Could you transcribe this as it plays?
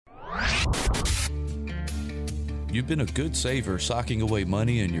You've been a good saver socking away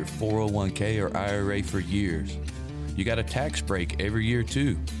money in your 401k or IRA for years. You got a tax break every year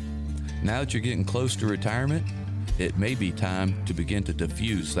too. Now that you're getting close to retirement, it may be time to begin to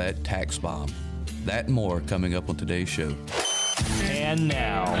defuse that tax bomb. That and more coming up on today's show. And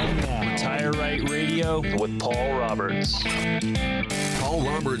now, Retire Right Radio with Paul Roberts. Paul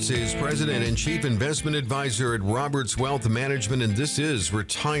Roberts is President and Chief Investment Advisor at Roberts Wealth Management, and this is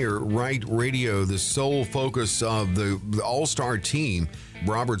Retire Right Radio, the sole focus of the all-star team.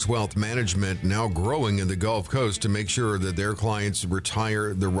 Roberts Wealth Management now growing in the Gulf Coast to make sure that their clients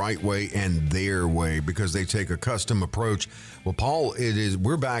retire the right way and their way, because they take a custom approach. Well, Paul,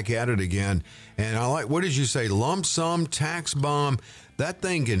 we're back at it again, and I like, what did you say, lump sum tax bomb? That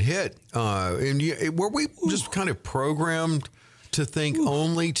thing can hit. Were we just kind of programmed to think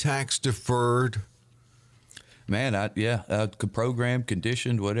only tax deferred? Man, programmed,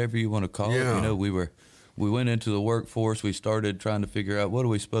 conditioned, whatever you want to call it. You know, we went into the workforce. We started trying to figure out, what are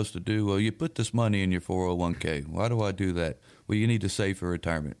we supposed to do? Well, you put this money in your 401k. Why do I do that? Well, you need to save for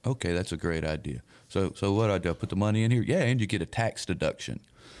retirement. Okay, that's a great idea. So what do? I put the money in here? Yeah, and you get a tax deduction.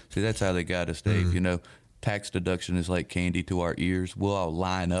 See, that's how they got us, Dave. Mm-hmm. You know, tax deduction is like candy to our ears. We'll all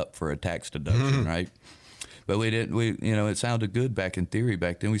line up for a tax deduction, right? But we didn't. It sounded good back in theory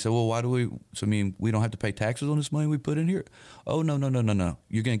back then. We said, well, why do we? So, we don't have to pay taxes on this money we put in here. Oh, no.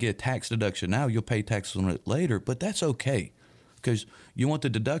 You're going to get a tax deduction now. You'll pay taxes on it later, but that's okay, because you want the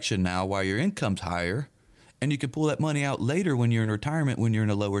deduction now while your income's higher, and you can pull that money out later when you're in retirement, when you're in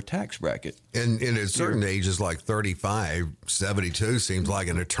a lower tax bracket. And at certain ages, like 35, 72 seems like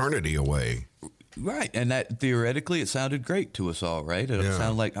an eternity away. Right, and that theoretically it sounded great to us all, right? It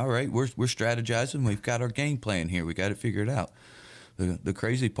sounded like, all right, we're strategizing, we've got our game plan here, we got it figured out. The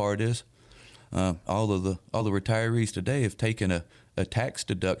crazy part is, all the retirees today have taken a tax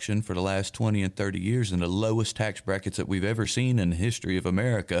deduction for the last 20 and 30 years in the lowest tax brackets that we've ever seen in the history of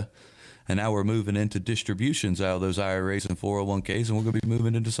America. And now we're moving into distributions out of those IRAs and 401ks, and we're going to be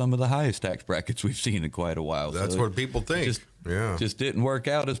moving into some of the highest tax brackets we've seen in quite a while. That's what people think. Just didn't work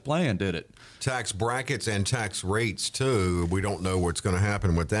out as planned, did it? Tax brackets and tax rates, too. We don't know what's going to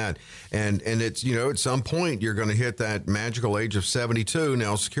happen with that. And it's, at some point you're going to hit that magical age of 72.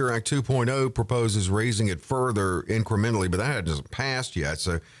 Now, Secure Act 2.0 proposes raising it further incrementally, but that hasn't passed yet.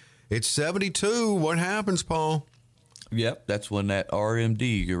 So it's 72. What happens, Paul? Yep, that's when that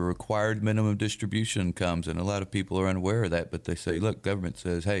RMD, your required minimum distribution, comes. And a lot of people are unaware of that, but they say, look, government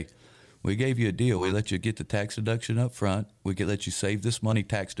says, hey, we gave you a deal. We let you get the tax deduction up front. We can let you save this money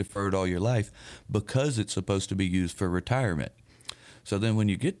tax deferred all your life because it's supposed to be used for retirement. So then when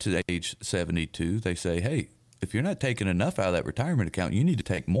you get to age 72, they say, hey, if you're not taking enough out of that retirement account, you need to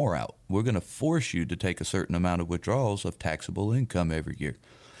take more out. We're going to force you to take a certain amount of withdrawals of taxable income every year.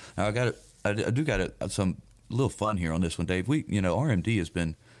 Now, I do got some little fun here on this one, Dave. RMD has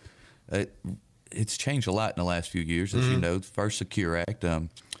been, it's changed a lot in the last few years. As you know, the first Secure Act,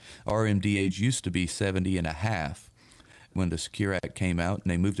 RMD age used to be 70 and a half when the Secure Act came out,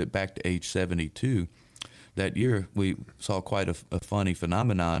 and they moved it back to age 72. That year, we saw quite a funny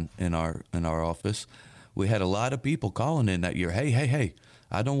phenomenon in our office. We had a lot of people calling in that year, hey,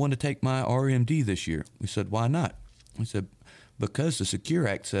 I don't want to take my RMD this year. We said, why not? We said, because the Secure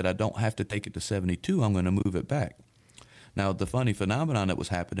Act said I don't have to take it to 72, I'm going to move it back. Now, the funny phenomenon that was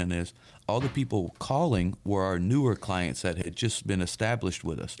happening is all the people calling were our newer clients that had just been established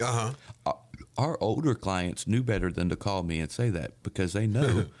with us. Our older clients knew better than to call me and say that, because they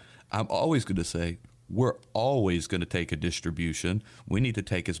know I'm always going to say, we're always going to take a distribution. We need to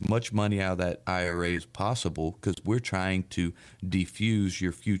take as much money out of that IRA as possible, because we're trying to defuse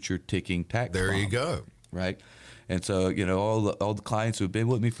your future ticking tax bomb. There you go. Right? And so, all the clients who've been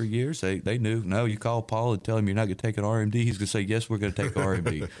with me for years, they knew, no, you call Paul and tell him you're not going to take an RMD. He's going to say, yes, we're going to take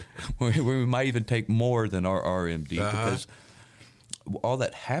RMD. we might even take more than our RMD, because all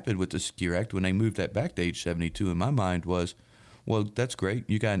that happened with the Secure Act when they moved that back to age 72 in my mind was, well, that's great.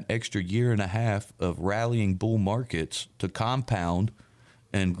 You got an extra year and a half of rallying bull markets to compound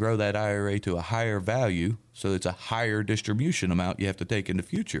and grow that IRA to a higher value. So it's a higher distribution amount you have to take in the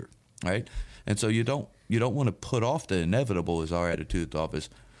future, right? And so you don't want to put off the inevitable, is our attitude at the office.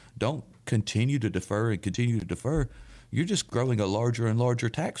 Don't continue to defer and continue to defer. You're just growing a larger and larger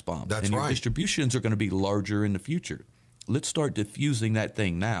tax bomb. That's and right. Your distributions are going to be larger in the future. Let's start diffusing that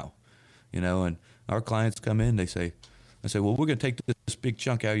thing now. And our clients come in, I say, well, we're going to take this big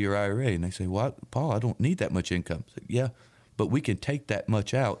chunk out of your IRA. And they say, well, Paul, I don't need that much income. I say, yeah, but we can take that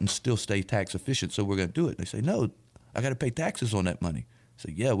much out and still stay tax efficient, so we're going to do it. They say, no, I got to pay taxes on that money. I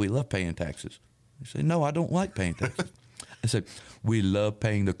say, yeah, we love paying taxes. They say, no, I don't like paying taxes. I said, we love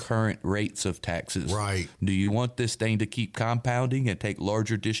paying the current rates of taxes. Right. Do you want this thing to keep compounding and take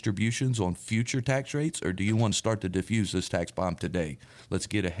larger distributions on future tax rates, or do you want to start to diffuse this tax bomb today? Let's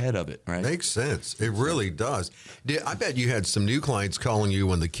get ahead of it, right? Makes sense. It really does. I bet you had some new clients calling you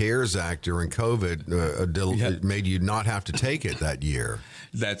when the CARES Act during COVID made you not have to take it that year.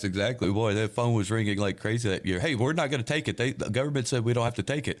 That's exactly. Boy, that phone was ringing like crazy that year. Hey, we're not going to take it. The government said we don't have to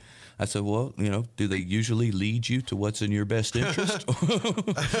take it. I said, well, do they usually lead you to what's in your best interest?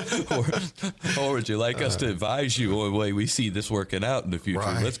 or would you like us to advise you on the way we see this working out in the future?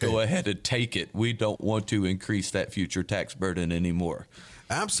 Right. Let's go ahead and take it. We don't want to increase that future tax burden anymore.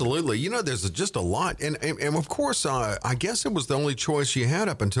 Absolutely. There's just a lot. And of course, I guess it was the only choice you had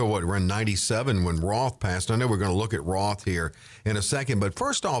up until, around 97 when Roth passed. I know we're going to look at Roth here in a second. But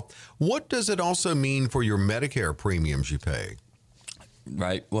first off, what does it also mean for your Medicare premiums you pay?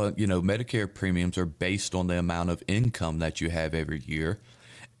 Right. Well, Medicare premiums are based on the amount of income that you have every year.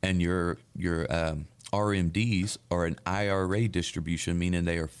 And your RMDs are an IRA distribution, meaning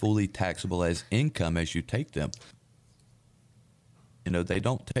they are fully taxable as income as you take them. They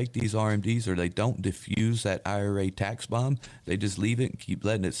don't take these RMDs, or they don't diffuse that IRA tax bomb. They just leave it and keep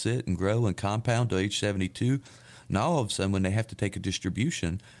letting it sit and grow and compound to age 72. Now, all of a sudden, when they have to take a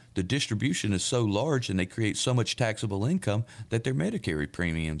distribution, the distribution is so large and they create so much taxable income that their Medicare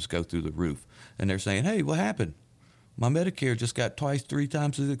premiums go through the roof. And they're saying, hey, what happened? My Medicare just got 3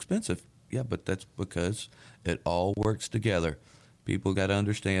 times as expensive. Yeah, but that's because it all works together. People got to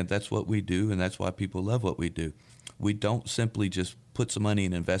understand that's what we do, and that's why people love what we do. We don't simply just put some money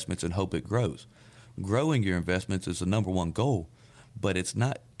in investments and hope it grows. Growing your investments is the number one goal, but it's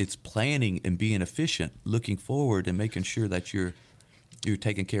not. It's planning and being efficient, looking forward and making sure that you're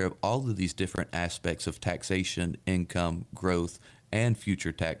taking care of all of these different aspects of taxation, income, growth, and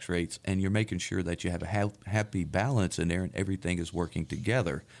future tax rates, and you're making sure that you have a happy balance in there and everything is working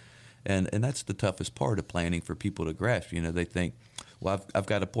together. And that's the toughest part of planning for people to grasp. They think, well, I've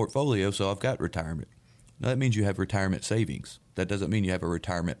got a portfolio, so I've got retirement. No, that means you have retirement savings. That doesn't mean you have a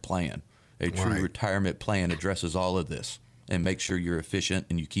retirement plan. A true retirement plan addresses all of this and makes sure you're efficient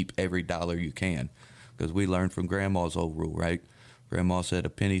and you keep every dollar you can. Because we learned from Grandma's old rule, right? Grandma said a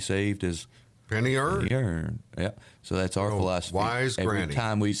penny saved is penny earned. Penny earned. Yeah. So that's our philosophy. Wise Every Granny.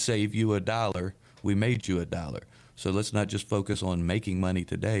 time we save you $1, we made you $1. So let's not just focus on making money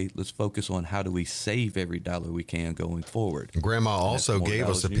today. Let's focus on how do we save every dollar we can going forward. Grandma also gave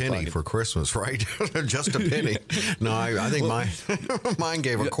us a penny for Christmas, right? Just a penny. No, I think mine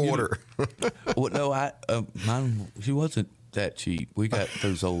gave a quarter. Well, no, mine, she wasn't that cheap. We got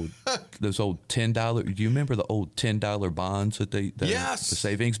those old $10. Do you remember the old $10 bonds that yes, the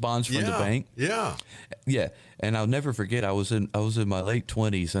savings bonds from the bank? Yeah. And I'll never forget. I was in my late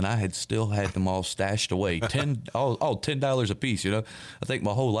 20s, and I had still had them all stashed away, $10 a piece. I think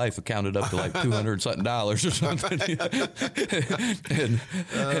my whole life accounted up to like $200-something or something.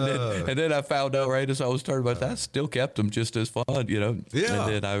 and then I found out right as I was talking about that, I still kept them just as fun. Yeah. And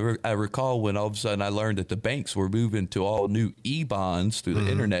then I recall when all of a sudden I learned that the banks were moving to all new e-bonds through the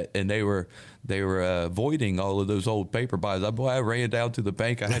internet, and they were voiding all of those old paper bonds. I ran down to the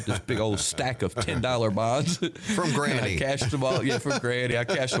bank. I had this big old stack of $10 bonds from Granny. I cashed them all. Yeah, from Granny. I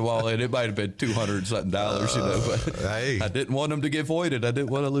cashed them all in. It might have been $200-something, but hey, I didn't want them to get voided. I didn't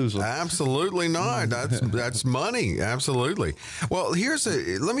want to lose them. Absolutely not. That's money. Absolutely. Well,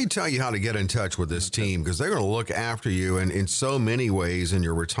 let me tell you how to get in touch with this team, because they're going to look after you in so many ways in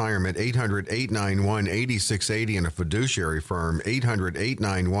your retirement. 800-891-8680 and a fiduciary firm,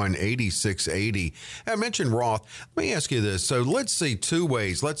 800-891-8680. I mentioned Roth. Let me ask you this. So let's see 2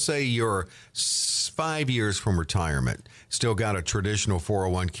 ways. Let's say you're 5 years from retirement, still got a traditional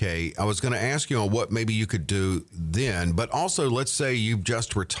 401k. I was going to ask you on what maybe you could do then, but also let's say you've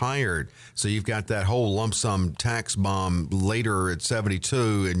just retired. So you've got that whole lump sum tax bomb later at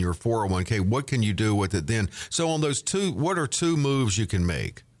 72 in your 401k. What can you do with it then? So on those what are 2 moves you can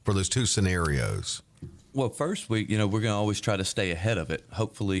make for those 2 scenarios? Well, first, we're going to always try to stay ahead of it.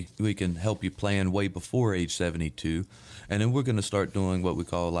 Hopefully, we can help you plan way before age 72. And then we're going to start doing what we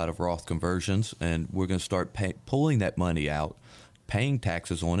call a lot of Roth conversions, and we're going to start pulling that money out, paying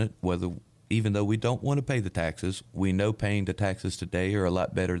taxes on it, even though we don't want to pay the taxes. We know paying the taxes today are a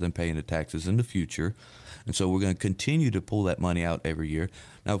lot better than paying the taxes in the future. And so we're going to continue to pull that money out every year.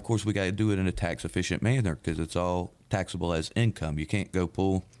 Now, of course, we got to do it in a tax-efficient manner because it's all taxable as income. You can't go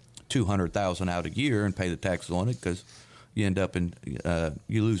pull $200,000 out a year and pay the taxes on it, because you end up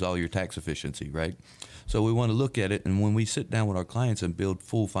you lose all your tax efficiency, right? So we want to look at it, and when we sit down with our clients and build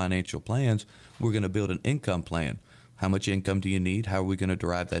full financial plans, we're going to build an income plan. How much income do you need? How are we going to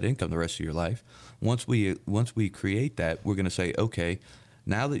derive that income the rest of your life? Once we create that, we're going to say, okay,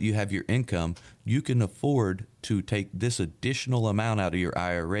 now that you have your income, you can afford to take this additional amount out of your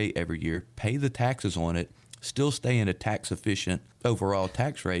IRA every year, pay the taxes on it, still stay in a tax-efficient overall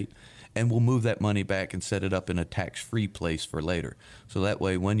tax rate, and we'll move that money back and set it up in a tax-free place for later. So that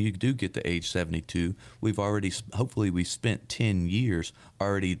way, when you do get to age 72, hopefully we spent 10 years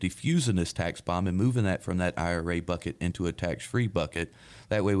already diffusing this tax bomb and moving that from that IRA bucket into a tax-free bucket.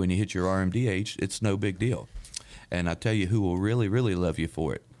 That way, when you hit your RMD age, it's no big deal. And I tell you who will really, really love you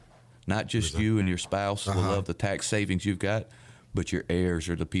for it. Not just you and your spouse will love the tax savings you've got, but your heirs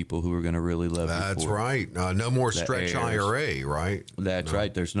are the people who are going to really love you for it. That's right. No more stretch IRA, right? That's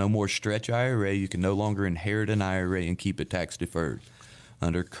right. There's no more stretch IRA. You can no longer inherit an IRA and keep it tax deferred.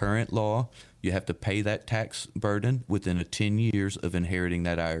 Under current law, you have to pay that tax burden within 10 years of inheriting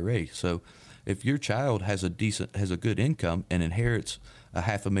that IRA. So if your child has a good income and inherits a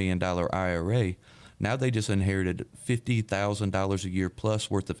 $500,000 IRA, now they just inherited $50,000 a year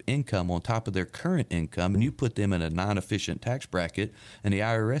plus worth of income on top of their current income, and you put them in a non-efficient tax bracket, and the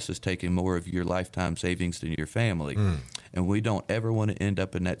IRS is taking more of your lifetime savings than your family. And we don't ever want to end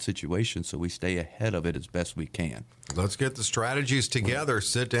up in that situation, so we stay ahead of it as best we can. Let's get the strategies together.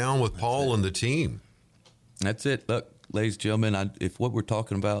 Sit down with Paul and the team. That's it. Look, ladies and gentlemen, if what we're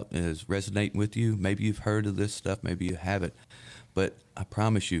talking about is resonating with you, maybe you've heard of this stuff, maybe you haven't, but I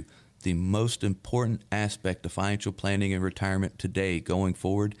promise you, the most important aspect of financial planning and retirement today going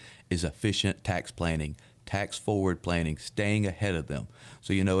forward is efficient tax planning, tax forward planning, staying ahead of them.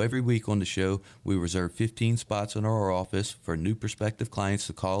 So, every week on the show, we reserve 15 spots in our office for new prospective clients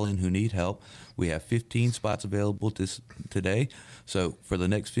to call in who need help. We have 15 spots available today. So for the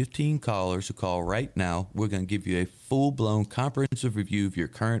next 15 callers who call right now, we're going to give you a full-blown comprehensive review of your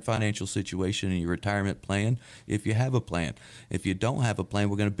current financial situation and your retirement plan, if you have a plan. If you don't have a plan,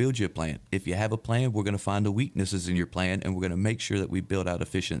 we're going to build you a plan. If you have a plan, we're going to find the weaknesses in your plan, and we're going to make sure that we build out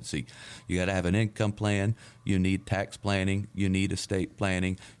efficiency. You got to have an income plan. You need tax planning. You need estate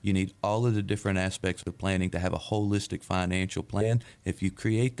planning. You need all of the different aspects of planning to have a holistic financial plan. If you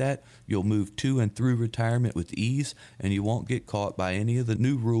create that, you'll move to and through retirement with ease, and you won't get caught by any of the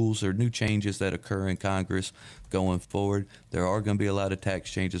new rules or new changes that occur in Congress going forward. There are going to be a lot of tax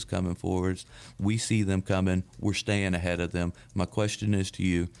changes coming forward. We see them coming. We're staying ahead of them. My question is to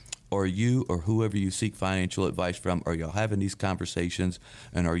you. Are you or whoever you seek financial advice from, are y'all having these conversations,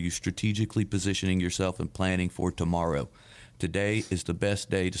 and are you strategically positioning yourself and planning for tomorrow? Today is the best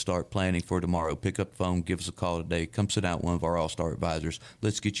day to start planning for tomorrow. Pick up the phone, give us a call today. Come sit down with one of our all-star advisors.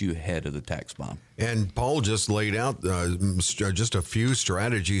 Let's get you ahead of the tax bomb. And Paul just laid out just a few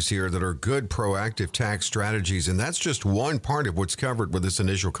strategies here that are good proactive tax strategies, and that's just one part of what's covered with this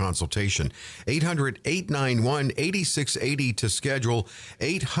initial consultation. 800-891-8680 to schedule,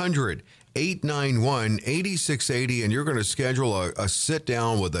 800-891-8680, and you're going to schedule a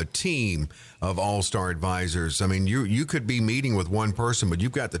sit-down with a team of all-star advisors. I mean, you could be meeting with one person, but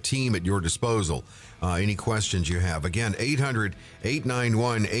you've got the team at your disposal. Any questions you have. Again,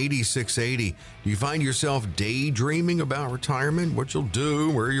 800-891-8680. Do you find yourself daydreaming about retirement, what you'll do,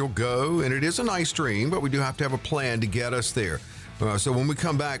 where you'll go? And it is a nice dream, but we do have to have a plan to get us there. So when we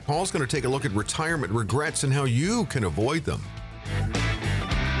come back, Paul's going to take a look at retirement regrets and how you can avoid them.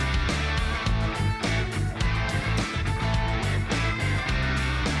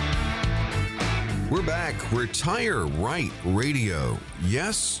 We're back. Retire Right Radio.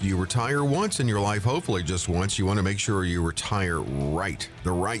 Yes, you retire once in your life, hopefully just once. You want to make sure you retire right,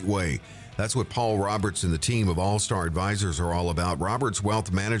 the right way. That's what Paul Roberts and the team of All-Star Advisors are all about. Roberts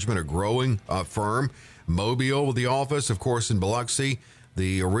Wealth Management, a growing firm. Mobile, the office, of course, in Biloxi,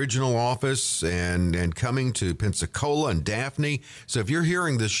 the original office, and coming to Pensacola and Daphne. So if you're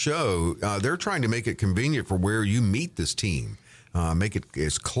hearing this show, they're trying to make it convenient for where you meet this team. Make it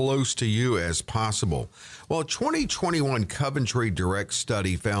as close to you as possible. Well, a 2021 Coventry Direct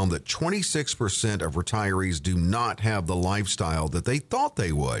study found that 26% of retirees do not have the lifestyle that they thought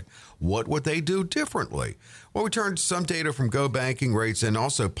they would. What would they do differently? Well, we turned to some data from Go Banking Rates, and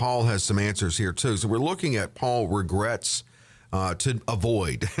also Paul has some answers here too. So we're looking at Paul regrets to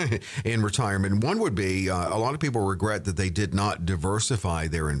avoid in retirement. One would be a lot of people regret that they did not diversify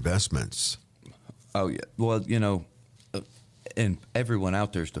their investments. Oh, yeah. Well, in everyone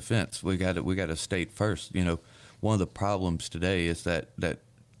out there's defense, we got to state first, one of the problems today is that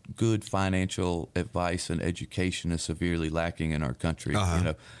good financial advice and education is severely lacking in our country.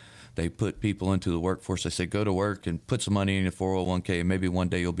 They put people into the workforce. They say, go to work and put some money in your 401k, and maybe one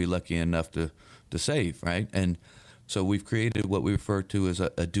day you'll be lucky enough to save, right? And So we've created what we refer to as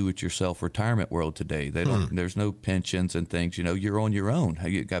a do-it-yourself retirement world today. They don't. There's no pensions and things. You're on your own.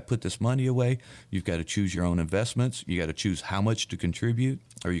 You got to put this money away. You've got to choose your own investments. You got to choose how much to contribute.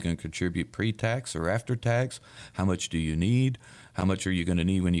 Are you going to contribute pre-tax or after tax? How much do you need? How much are you going to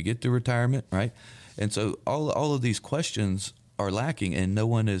need when you get to retirement? Right. And so all of these questions are lacking, and no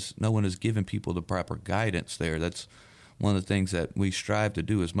one is giving people the proper guidance there. That's one of the things that we strive to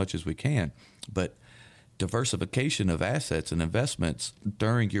do as much as we can. But diversification of assets and investments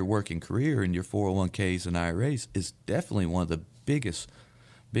during your working career in your 401ks and IRAs is definitely one of the biggest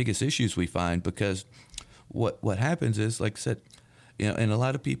issues we find, because what happens is, like I said, and a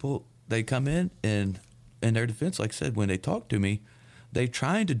lot of people, they come in and in their defense, like I said, when they talk to me, they're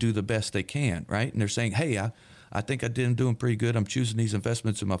trying to do the best they can, right? And they're saying, hey, I think I'm doing pretty good. I'm choosing these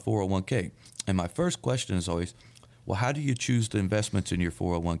investments in my 401k. And my first question is always, well, how do you choose the investments in your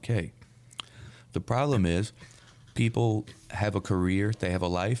 401k? The problem is people have a career, they have a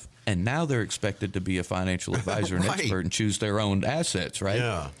life, and now they're expected to be a financial advisor and expert and choose their own assets, right?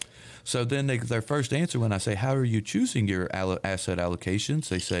 Yeah. So then their first answer when I say, how are you choosing your asset allocations?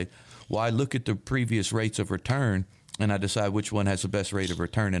 They say, well, I look at the previous rates of return and I decide which one has the best rate of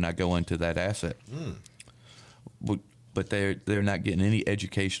return and I go into that asset. But they're not getting any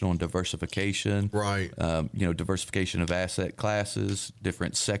education on diversification, right? Diversification of asset classes,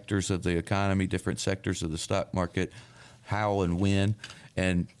 different sectors of the economy, different sectors of the stock market, how and when.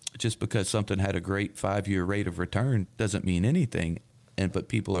 And just because something had a great 5-year rate of return doesn't mean anything. But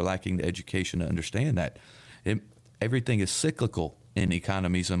people are lacking the education to understand that. Everything is cyclical in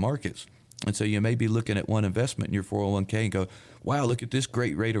economies and markets. And so you may be looking at one investment in your 401k and go, wow, look at this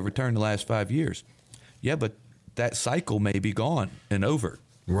great rate of return the last 5 years. Yeah, but that cycle may be gone and over.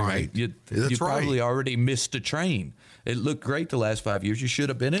 Right. You probably already missed a train. It looked great the last 5 years. You should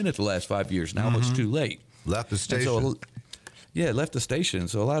have been in it the last 5 years. Now it's too late. Left the station. Left the station.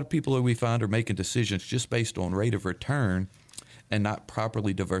 So a lot of people that we find are making decisions just based on rate of return and not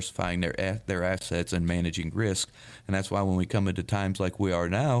properly diversifying their assets and managing risk. And that's why when we come into times like we are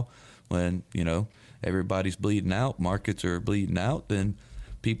now, when, everybody's bleeding out, markets are bleeding out, then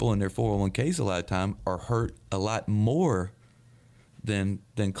people in their 401ks a lot of time are hurt a lot more than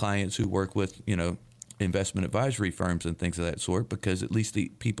clients who work with, investment advisory firms and things of that sort, because at least the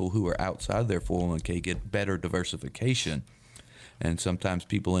people who are outside their 401k get better diversification. And sometimes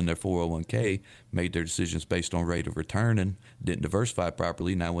people in their 401k made their decisions based on rate of return and didn't diversify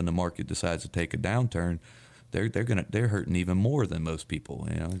properly. Now, when the market decides to take a downturn, they're hurting even more than most people.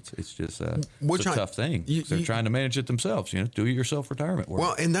 It's just it's a tough thing. They're trying to manage it themselves. Do it yourself retirement work.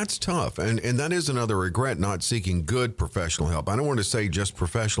 Well, and that's tough, and that is another regret, not seeking good professional help. I don't want to say just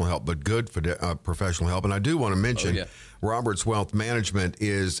professional help, but good professional help. And I do want to mention Roberts Wealth Management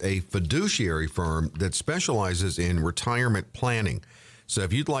is a fiduciary firm that specializes in retirement planning. So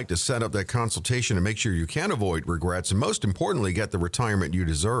if you'd like to set up that consultation and make sure you can avoid regrets and most importantly get the retirement you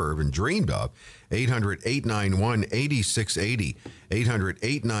deserve and dreamed of, 800-891-8680,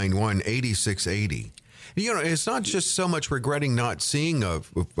 800-891-8680. It's not just so much regretting not seeing a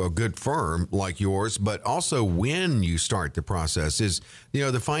good firm like yours, but also when you start the process. Is,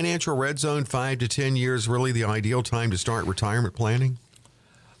 the financial red zone 5 to 10 years really the ideal time to start retirement planning?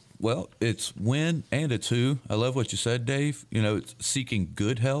 Well, it's when and it's who. I love what you said, Dave. It's seeking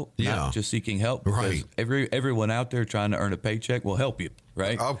good help, not just seeking help. Because everyone out there trying to earn a paycheck will help you,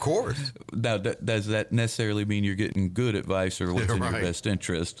 right? Of course. Now, does that necessarily mean you're getting good advice or what's in your best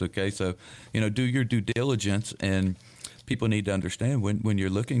interest? Okay, so, do your due diligence, and people need to understand when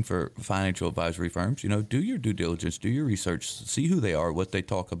you're looking for financial advisory firms, do your due diligence, do your research, see who they are, what they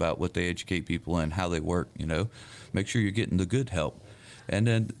talk about, what they educate people in, how they work, make sure you're getting the good help. And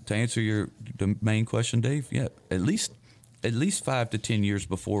then to answer the main question, Dave, at least 5 to 10 years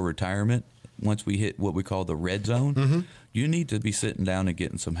before retirement, once we hit what we call the red zone, you need to be sitting down and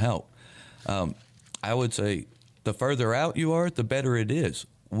getting some help. I would say the further out you are, the better it is.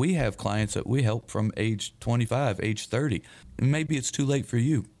 We have clients that we help from age 25, age 30. And maybe it's too late for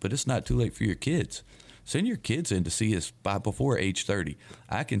you, but it's not too late for your kids. Send your kids in to see us before age 30.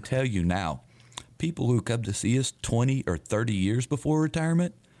 I can tell you now, people who come to see us 20 or 30 years before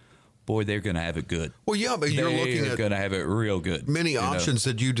retirement, boy, they're going to have it good. Well, yeah, but you're looking at going to have it real good. Many options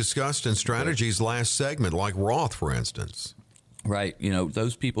that you discussed in strategies last segment, like Roth, for instance. Right.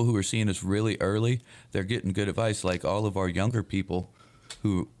 Those people who are seeing us really early, they're getting good advice. Like all of our younger people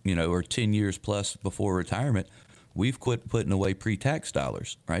who, are 10 years plus before retirement, we've quit putting away pre-tax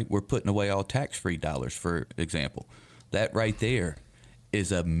dollars, right? We're putting away all tax-free dollars, for example. That right there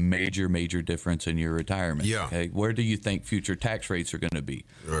is a major, major difference in your retirement. Yeah. Okay? Where do you think future tax rates are going to be?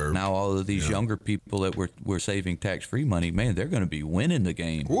 Now, all of these younger people that we're saving tax-free money, man, they're going to be winning the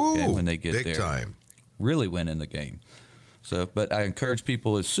game when they get big there. Time. Really winning the game. So, but I encourage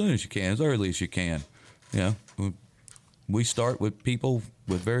people as soon as you can, as early as you can. You know, we start with people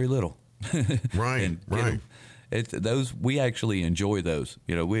with very little. Right, right. We actually enjoy those.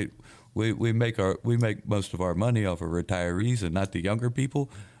 You know, we make most of our money off of retirees and not the younger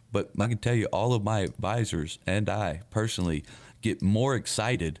people. But I can tell you, all of my advisors and I personally get more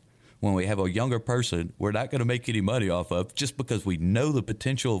excited when we have a younger person we're not going to make any money off of, just because we know the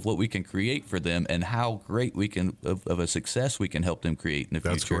potential of what we can create for them and how great we can of a success we can help them create in the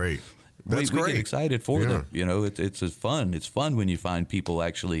future. That's great. We get excited for them. You know, it's fun. It's fun when you find people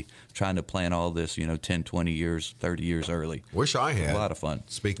actually trying to plan all this, 10, 20 years, 30 years early. Wish I had. A lot of fun.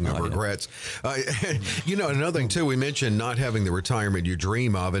 Speaking of regrets. Another thing, too, we mentioned not having the retirement you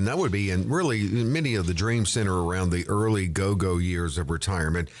dream of, and that would be, and really many of the dreams center around the early go-go years of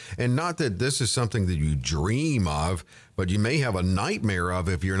retirement. And not that this is something that you dream of, but you may have a nightmare of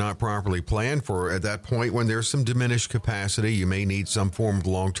if you're not properly planned for at that point when there's some diminished capacity. You may need some form of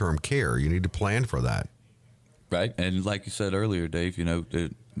long-term care. You need to plan for that. Right. And like you said earlier, Dave,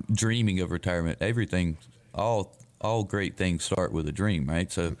 the dreaming of retirement, everything, all great things start with a dream,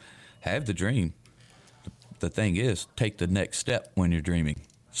 right? So have the dream. The thing is, take the next step when you're dreaming.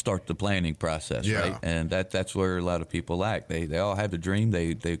 Start the planning process, right? And that's where a lot of people lack. They all have the dream.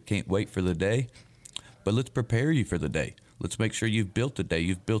 They can't wait for the day. But let's prepare you for the day. Let's make sure you've built the day.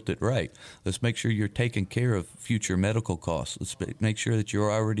 You've built it right. Let's make sure you're taking care of future medical costs. Let's make sure that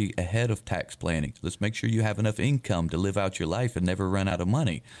you're already ahead of tax planning. Let's make sure you have enough income to live out your life and never run out of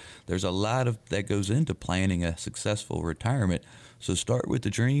money. There's a lot of that goes into planning a successful retirement. So start with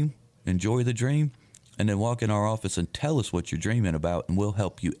the dream, enjoy the dream, and then walk in our office and tell us what you're dreaming about, and we'll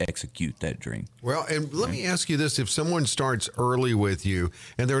help you execute that dream. Well, and let me ask you this. If someone starts early with you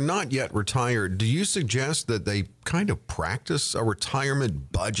and they're not yet retired, do you suggest that they kind of practice a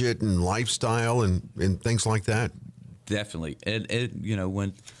retirement budget and lifestyle and things like that? Definitely. And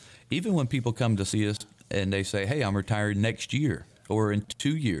even when people come to see us and they say, hey, I'm retired next year or in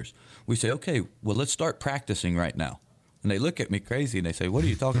 2 years, we say, okay, well, let's start practicing right now. And they look at me crazy and they say, what are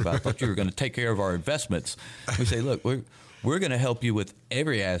you talking about? I thought you were going to take care of our investments. We say, look, we're going to help you with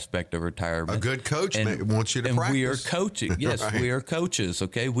every aspect of retirement. A good coach wants you to practice. And we are coaching. Yes, right. We are coaches,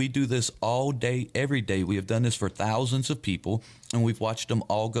 okay? We do this all day, every day. We have done this for thousands of people, and we've watched them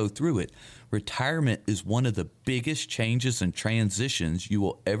all go through it. Retirement is one of the biggest changes and transitions you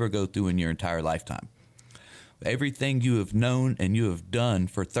will ever go through in your entire lifetime. Everything you have known and you have done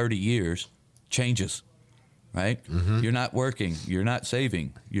for 30 years changes. Right? Mm-hmm. You're not working. You're not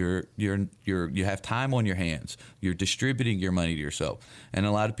saving. You have time on your hands. You're distributing your money to yourself. And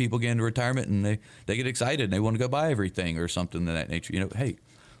a lot of people get into retirement and they get excited and they want to go buy everything or something of that nature. Hey,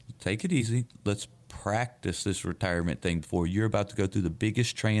 take it easy. Let's practice this retirement thing before you're about to go through the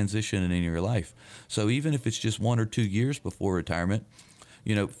biggest transition in your life. So even if it's just 1 or 2 years before retirement,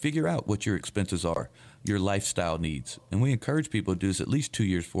 figure out what your expenses are, your lifestyle needs. And we encourage people to do this at least 2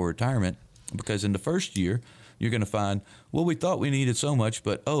 years before retirement, because in the first year, you're going to find, well, we thought we needed so much,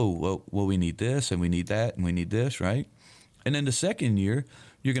 but, we need this and we need that and we need this, right? And then the second year,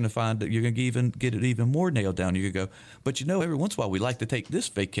 you're going to find that you're going to even get it even more nailed down. You're going to go, but every once in a while we like to take this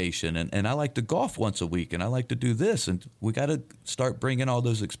vacation and I like to golf once a week and I like to do this. And we got to start bringing all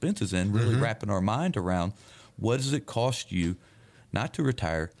those expenses in, really wrapping our mind around what does it cost you not to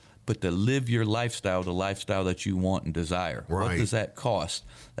retire, but to live your lifestyle, the lifestyle that you want and desire. Right. What does that cost?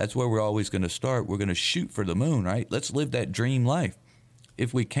 That's where we're always going to start. We're going to shoot for the moon, right? Let's live that dream life.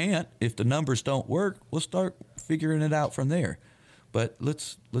 If we can't, if the numbers don't work, we'll start figuring it out from there. But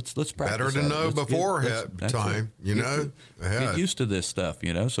let's practice. Better to know before time, Get used to this stuff,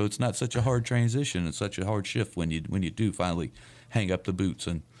 so it's not such a hard transition. It's such a hard shift when you do finally hang up the boots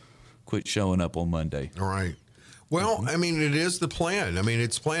and quit showing up on Monday. All right. Well, I mean, it is the plan. I mean,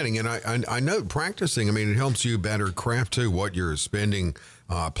 it's planning. And I know practicing, it helps you better craft, too, what your spending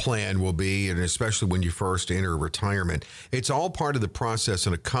plan will be, and especially when you first enter retirement. It's all part of the process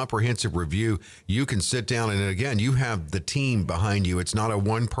and a comprehensive review. You can sit down, and again, you have the team behind you. It's not a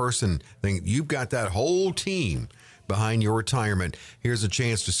one-person thing. You've got that whole team behind your retirement. Here's a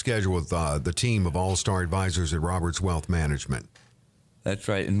chance to schedule with the team of All-Star Advisors at Roberts Wealth Management. That's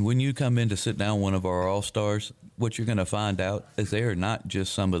right. And when you come in to sit down with one of our All-Stars, what you're going to find out is they are not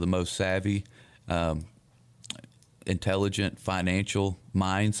just some of the most savvy, intelligent financial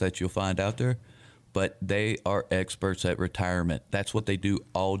minds that you'll find out there, but they are experts at retirement. That's what they do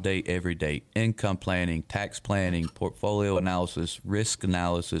all day, every day. Income planning, tax planning, portfolio analysis, risk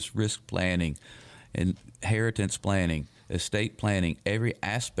planning, inheritance planning, estate planning, every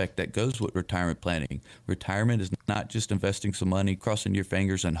aspect that goes with retirement planning. Retirement is not just investing some money, crossing your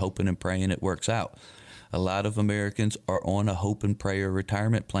fingers and hoping and praying it works out. A lot of Americans are on a hope and prayer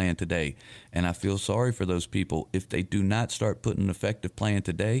retirement plan today, and I feel sorry for those people. If they do not start putting an effective plan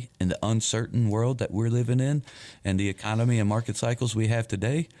today in the uncertain world that we're living in and the economy and market cycles we have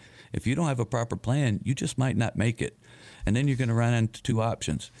today, if you don't have a proper plan, you just might not make it. And then you're going to run into two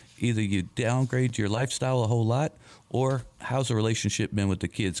options. Either you downgrade your lifestyle a whole lot, or how's the relationship been with the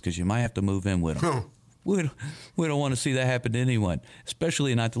kids, because you might have to move in with them. We don't want to see that happen to anyone,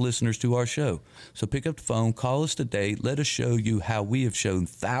 especially not the listeners to our show. So pick up the phone, call us today. Let us show you how we have shown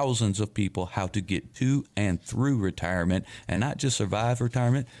thousands of people how to get to and through retirement, and not just survive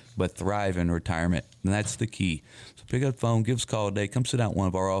retirement, but thrive in retirement. And that's the key. So pick up the phone, give us a call today, come sit down with one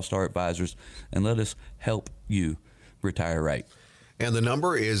of our All-Star advisors, and let us help you retire right. And the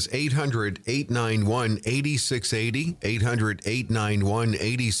number is 800-891-8680,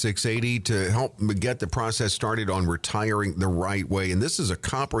 800-891-8680 to help get the process started on retiring the right way. And this is a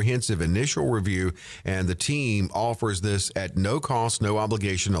comprehensive initial review, and the team offers this at no cost, no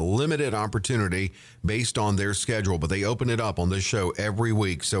obligation, a limited opportunity based on their schedule. But they open it up on this show every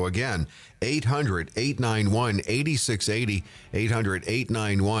week. So again, 800-891-8680,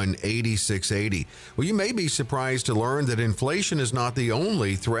 800-891-8680. Well, you may be surprised to learn that inflation is not the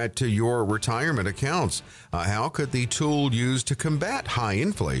only threat to your retirement accounts. How could the tool used to combat high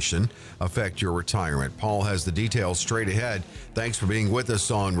inflation affect your retirement? Paul has the details straight ahead. Thanks for being with us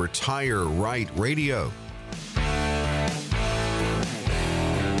on Retire Right Radio.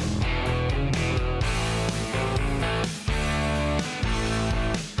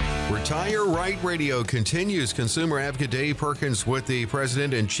 Retire Right Radio continues. Consumer advocate Dave Perkins with the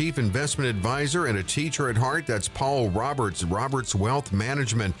president and chief investment advisor and a teacher at heart. That's Paul Roberts, Roberts Wealth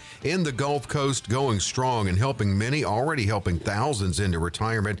Management in the Gulf Coast, going strong and helping many, already helping thousands into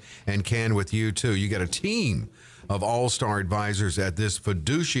retirement, and can with you too. You got a team of all-star advisors at this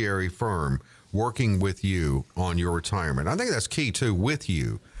fiduciary firm working with you on your retirement. I think that's key too, with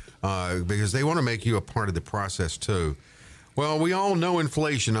you, because they want to make you a part of the process too. Well, we all know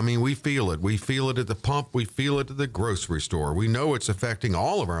inflation. I mean, we feel it. We feel it at the pump. We feel it at the grocery store. We know it's affecting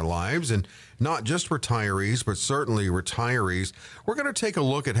all of our lives, and not just retirees, but certainly retirees. We're going to take a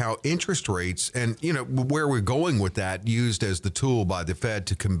look at how interest rates and, where we're going with that, used as the tool by the Fed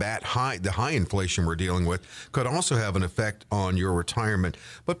to combat the high inflation we're dealing with, could also have an effect on your retirement.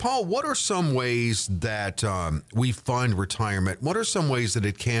 But Paul, what are some ways that we fund retirement? What are some ways that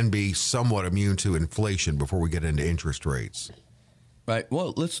it can be somewhat immune to inflation before we get into interest rates? Right.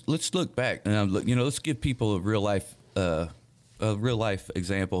 Well, let's look back and let's give people a real life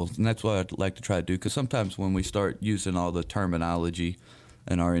example, and that's what I'd like to try to do, because sometimes when we start using all the terminology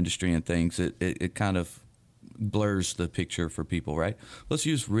in our industry and things, it kind of blurs the picture for people, right? Let's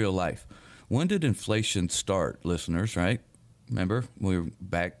use real life. When did inflation start, listeners, right? Remember, we were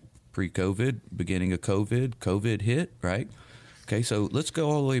back pre-COVID, beginning of COVID hit, right? Okay, so let's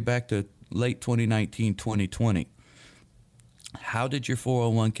go all the way back to late 2019, 2020. How did your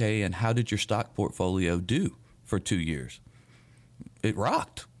 401k and how did your stock portfolio do for 2 years? It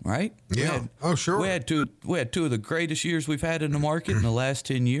rocked, right? Yeah. Sure. We had two of the greatest years we've had in the market in the last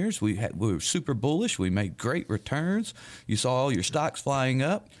 10 years. We were super bullish. We made great returns. You saw all your stocks flying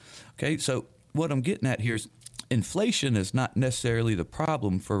up. Okay, so what I'm getting at here is inflation is not necessarily the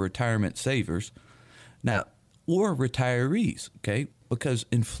problem for retirement savers now, or retirees, okay? Because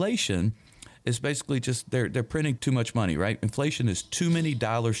inflation is basically just they're printing too much money, right? Inflation is too many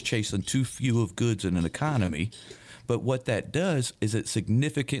dollars chasing too few of goods in an economy. But what that does is it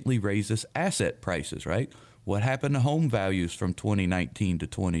significantly raises asset prices, right? What happened to home values from 2019 to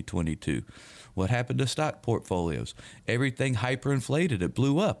 2022? What happened to stock portfolios? Everything hyperinflated. It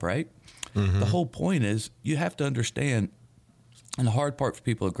blew up, right? Mm-hmm. The whole point is you have to understand, and the hard part for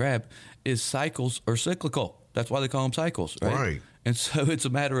people to grab is cycles are cyclical. That's why they call them cycles, right? Right. And so it's a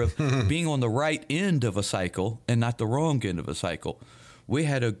matter of being on the right end of a cycle and not the wrong end of a cycle. We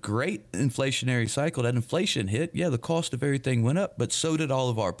had a great inflationary cycle. That inflation hit, the cost of everything went up, but so did all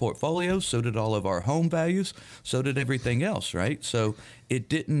of our portfolios, so did all of our home values, so did everything else, right? So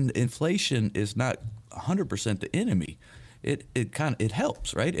inflation is not 100% the enemy. It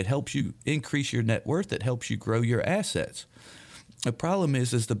helps, right? It helps you increase your net worth. It helps you grow your assets. The problem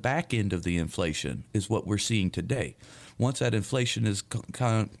is the back end of the inflation is what we're seeing today. Once that inflation is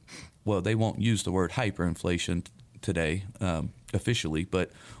they won't use the word hyperinflation today, officially,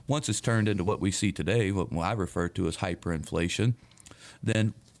 but once it's turned into what we see today, what I refer to as hyperinflation,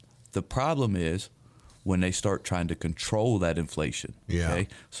 then the problem is when they start trying to control that inflation. Yeah. Okay?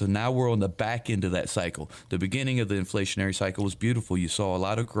 So now we're on the back end of that cycle. The beginning of the inflationary cycle was beautiful. You saw a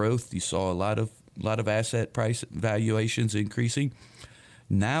lot of growth. You saw a lot of asset price valuations increasing.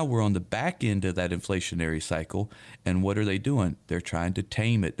 Now we're on the back end of that inflationary cycle, and what are they doing? They're trying to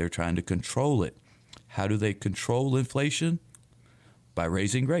tame it. They're trying to control it. How do they control inflation? By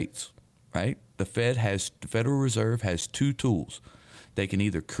raising rates, right? The Federal Reserve has two tools. They can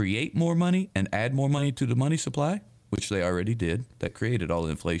either create more money and add more money to the money supply, which they already did. That created all the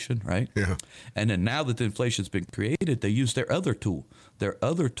inflation, right? Yeah. And then now that the inflation's been created, they use their other tool. Their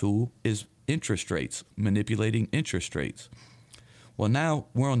other tool is interest rates, manipulating interest rates. Well, now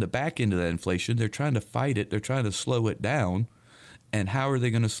we're on the back end of that inflation. They're trying to fight it. They're trying to slow it down. And how are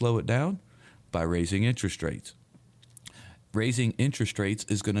they going to slow it down? By raising interest rates. Raising interest rates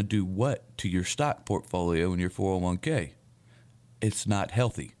is going to do what to your stock portfolio and your 401k? It's not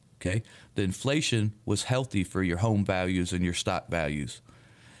healthy, okay? The inflation was healthy for your home values and your stock values.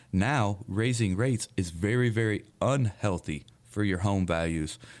 Now, raising rates is very, very unhealthy for your home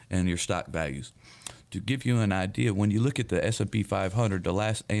values and your stock values. To give you an idea, when you look at the S&P 500, the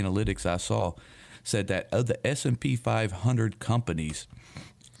last analytics I saw said that of the S&P 500 companies,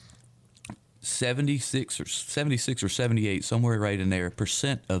 76 or 78, somewhere right in there,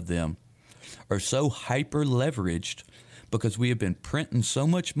 percent of them are so hyper leveraged because we have been printing so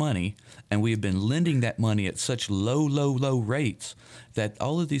much money and we have been lending that money at such low rates that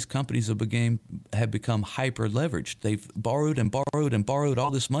all of these companies have become hyper leveraged. They've borrowed and borrowed and borrowed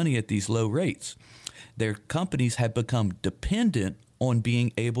all this money at these low rates. Their companies have become dependent on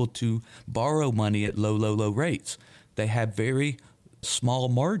being able to borrow money at low rates. They have very small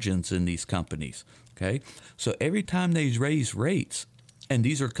margins in these companies, okay? So every time they raise rates, and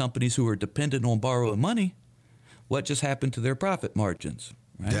these are companies who are dependent on borrowing money, what just happened to their profit margins?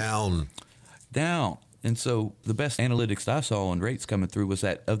 Right? Down. And so the best analytics I saw on rates coming through was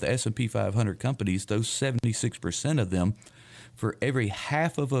that of the S&P 500 companies, those 76% of them, for every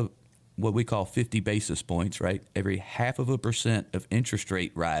half of what we call 50 basis points, right? Every 0.5% of interest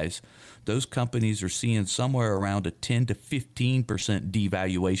rate rise, those companies are seeing somewhere around a 10 to 15%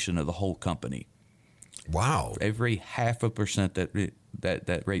 devaluation of the whole company. Wow. For every 0.5%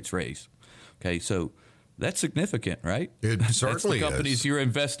 that rates raise. Okay, so that's significant, right? It certainly That's the companies is. you're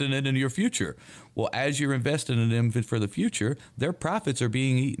investing in your future. Well, as you're investing in them for the future, their profits are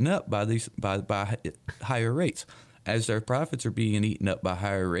being eaten up by higher rates. As their profits are being eaten up by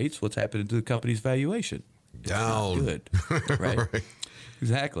higher rates, what's happening to the company's valuation? Down. Good, right? Right.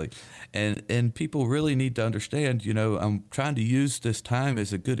 Exactly. And people really need to understand, I'm trying to use this time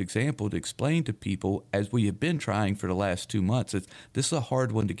as a good example to explain to people, as we have been trying for the last 2 months. This is a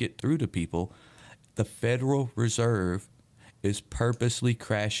hard one to get through to people. The Federal Reserve is purposely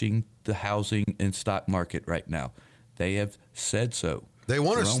crashing the housing and stock market right now. They have said so. They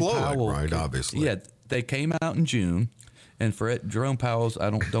want to Jerome slow Powell, it, right? Obviously. Yeah, they came out in June, and for it, Jerome Powell's,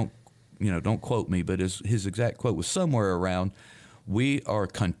 don't quote me, but his exact quote was somewhere around, we are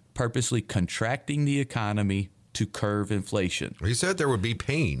purposely contracting the economy to curb inflation. He said there would be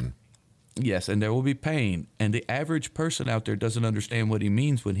pain. Yes, and there will be pain. And the average person out there doesn't understand what he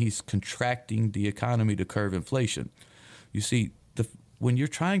means when he's contracting the economy to curb inflation. You see, when you're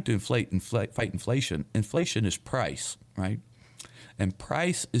trying to fight inflation, inflation is price, right? And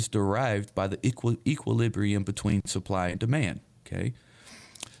price is derived by the equilibrium between supply and demand, okay?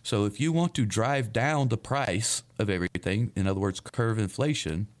 So if you want to drive down the price of everything, in other words, curb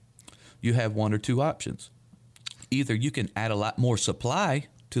inflation, you have one or two options. Either you can add a lot more supply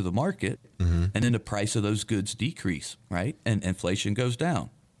to the market, and then the price of those goods decrease, right? And inflation goes down.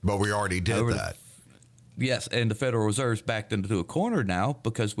 But we already did that. Yes, and the Federal Reserve's backed into a corner now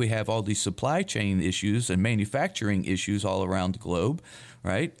because we have all these supply chain issues and manufacturing issues all around the globe,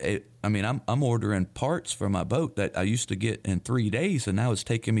 right? I'm ordering parts for my boat that I used to get in 3 days, and now it's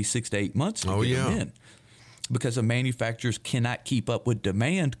taking me 6 to 8 months to get them in because the manufacturers cannot keep up with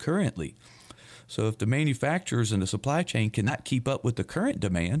demand currently. So if the manufacturers and the supply chain cannot keep up with the current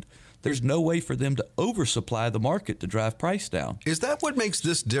demand, there's no way for them to oversupply the market to drive price down. Is that what makes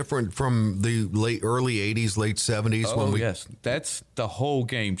this different from the early 80s, late 70s? Yes. That's the whole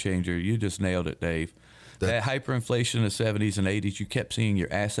game changer. You just nailed it, Dave. That hyperinflation in the 70s and 80s, you kept seeing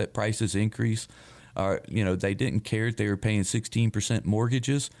your asset prices increase. They didn't care if they were paying 16%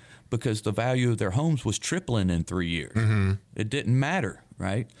 mortgages because the value of their homes was tripling in 3 years. Mm-hmm. It didn't matter,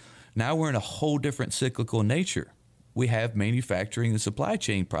 right? Now we're in a whole different cyclical nature. We have manufacturing and supply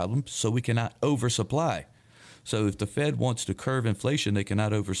chain problems, so we cannot oversupply. So if the Fed wants to curb inflation, they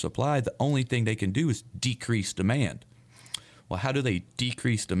cannot oversupply. The only thing they can do is decrease demand. Well, how do they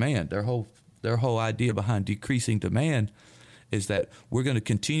decrease demand? Their whole idea behind decreasing demand is that we're going to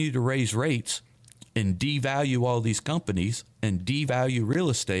continue to raise rates and devalue all these companies and devalue real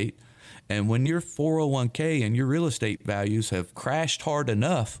estate. And when your 401k and your real estate values have crashed hard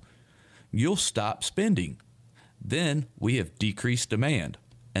enough, you'll stop spending. Then we have decreased demand.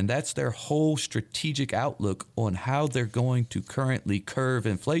 And that's their whole strategic outlook on how they're going to currently curb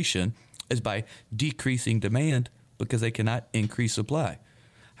inflation, is by decreasing demand, because they cannot increase supply.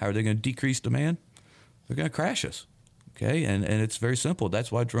 How are they going to decrease demand? They're going to crash us. Okay, and it's very simple.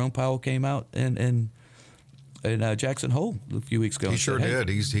 That's why Jerome Powell came out and Jackson Hole a few weeks ago. He sure did.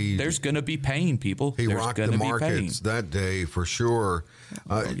 There's going to be pain, people. He There's rocked the markets that day for sure.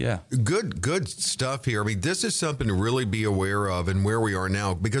 Yeah. Good stuff here. I mean, this is something to really be aware of and where we are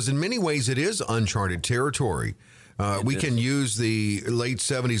now, because in many ways it is uncharted territory. We can use the late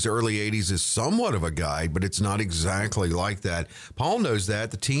 70s, early 80s as somewhat of a guide, but it's not exactly like that. Paul knows that.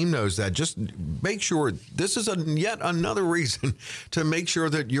 The team knows that. Just make sure this is yet another reason to make sure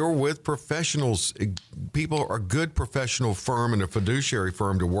that you're with professionals. People are a good professional firm and a fiduciary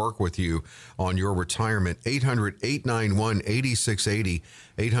firm to work with you on your retirement. 800-891-8680.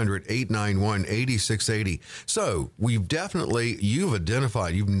 800-891-8680. So you've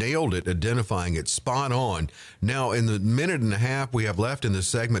nailed it, identifying it spot on. Now, in the minute and a half we have left in this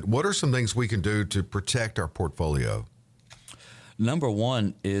segment, what are some things we can do to protect our portfolio? Number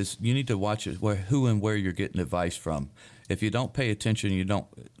one is you need to watch who and where you're getting advice from. If you don't pay attention, you don't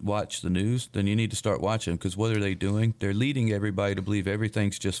watch the news, then you need to start watching, because what are they doing? They're leading everybody to believe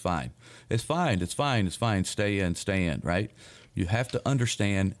everything's just fine. It's fine. It's fine. It's fine. Stay in, right? You have to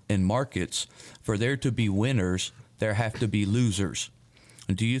understand, in markets, for there to be winners, there have to be losers.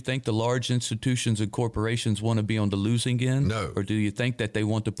 And do you think the large institutions and corporations want to be on the losing end? No. Or do you think that they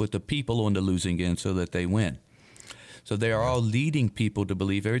want to put the people on the losing end so that they win? So they are all leading people to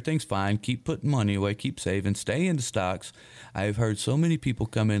believe everything's fine, keep putting money away, keep saving, stay in the stocks. I've heard so many people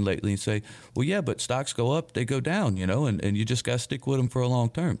come in lately and say, well, yeah, but stocks go up, they go down, and you just got to stick with them for a long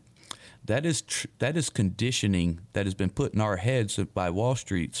term. That is conditioning that has been put in our heads by Wall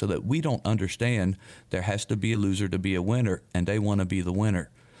Street, so that we don't understand there has to be a loser to be a winner, and they want to be the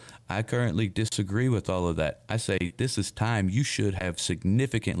winner. I currently disagree with all of that. I say this is time you should have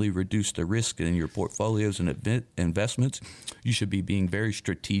significantly reduced the risk in your portfolios and investments. You should be being very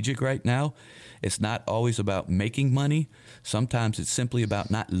strategic right now. It's not always about making money. Sometimes it's simply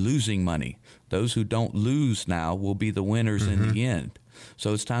about not losing money. Those who don't lose now will be the winners in the end.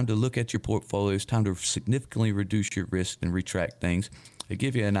 So it's time to look at your portfolio. It's time to significantly reduce your risk and retract things. To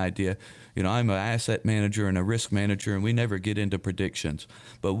give you an idea, I'm an asset manager and a risk manager, and we never get into predictions.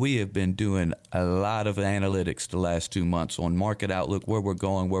 But we have been doing a lot of analytics the last 2 months on market outlook, where we're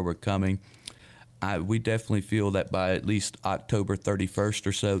going, where we're coming. We definitely feel that by at least October 31st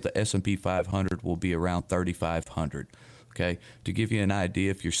or so, the S&P 500 will be around 3,500. Okay, to give you an idea,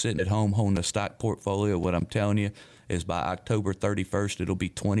 if you're sitting at home holding a stock portfolio, what I'm telling you is by October 31st, it'll be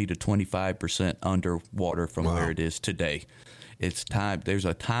 20 to 25% underwater from where it is today. It's time. There's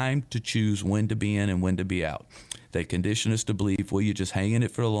a time to choose when to be in and when to be out. They condition us to believe, well, you just hang in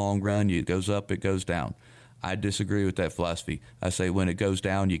it for the long run. It goes up, it goes down. I disagree with that philosophy. I say when it goes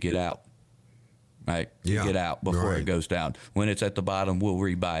down, you get out. Right? You get out before it goes down. When it's at the bottom, we'll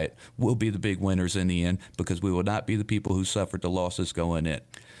rebuy it. We'll be the big winners in the end, because we will not be the people who suffered the losses going in.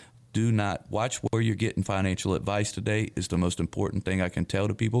 Do not watch where you're getting financial advice today is the most important thing I can tell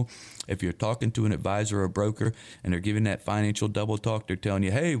to people. If you're talking to an advisor or a broker and they're giving that financial double talk, they're telling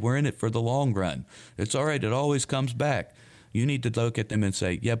you, hey, we're in it for the long run. It's all right. It always comes back. You need to look at them and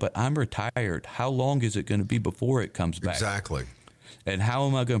say, yeah, but I'm retired. How long is it going to be before it comes back? Exactly. And how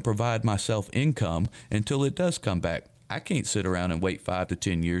am I going to provide myself income until it does come back? I can't sit around and wait 5 to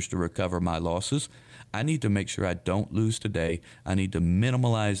 10 years to recover my losses. I need to make sure I don't lose today. I need to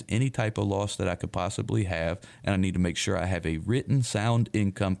minimize any type of loss that I could possibly have, and I need to make sure I have a written sound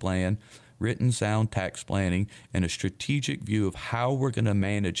income plan, written sound tax planning, and a strategic view of how we're going to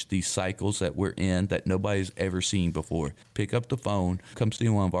manage these cycles that we're in that nobody's ever seen before. Pick up the phone, come see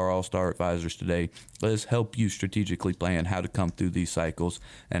one of our all-star advisors today. Let us help you strategically plan how to come through these cycles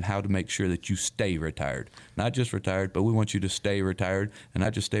and how to make sure that you stay retired. Not just retired, but we want you to stay retired, and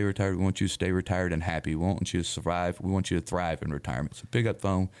not just stay retired, we want you to stay retired and happy. We want you to survive. We want you to thrive in retirement. So pick up the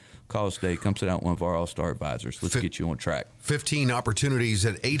phone, call us today. Come sit down with one of our All-Star advisors. Let's get you on track. 15 opportunities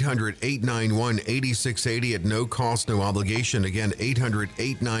at 800-891-8680 at no cost, no obligation. Again,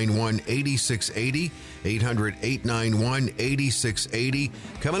 800-891-8680, 800-891-8680.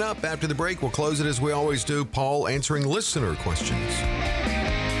 Coming up after the break, we'll close it as we always do. Paul answering listener questions.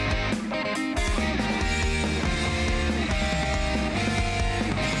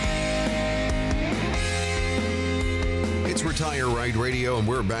 Retire Right Radio, and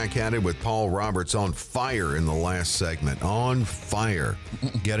we're back at it with Paul Roberts on fire in the last segment. On fire.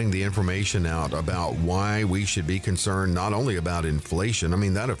 Getting the information out about why we should be concerned not only about inflation, I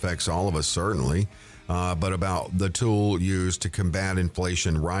mean, that affects all of us certainly, but about the tool used to combat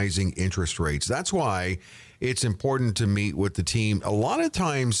inflation, rising interest rates. That's why it's important to meet with the team. A lot of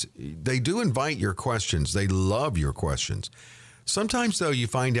times they do invite your questions. They love your questions. Sometimes, though, you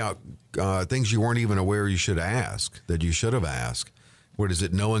find out things you weren't even aware you should ask, that you should have asked. What is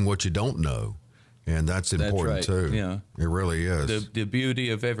it, knowing what you don't know? And that's important, too. Yeah. It really is. The beauty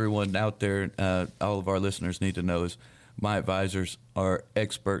of everyone out there, all of our listeners need to know is my advisors are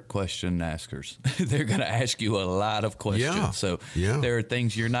expert question askers. They're going to ask you a lot of questions. Yeah. So Yeah. there are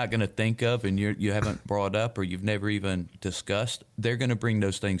things you're not going to think of and you haven't brought up or you've never even discussed. They're going to bring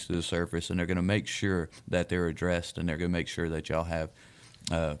those things to the surface, and they're going to make sure that they're addressed, and they're going to make sure that y'all have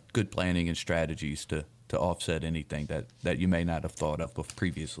good planning and strategies to offset anything that you may not have thought of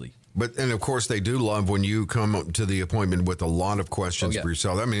previously. And of course, they do love when you come to the appointment with a lot of questions for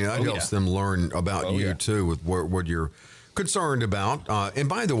yourself. I mean, that helps them learn about you, too, with what you're concerned about. And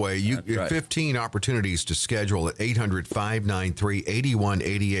by the way, you Right. 15 opportunities to schedule at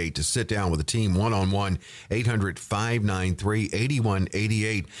 800-593-8188 to sit down with a team one-on-one,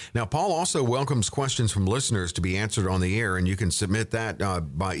 800-593-8188. Now, Paul also welcomes questions from listeners to be answered on the air, and you can submit that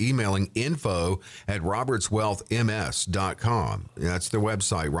by emailing info@robertswealthms.com. That's the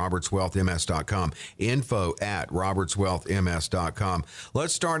website, robertswealthms.com, info@robertswealthms.com.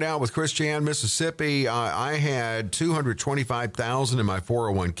 Let's start out with Christian, Mississippi. I had $225,000 in my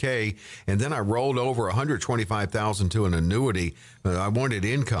 401k, and then I rolled over $125,000 to an annuity. I wanted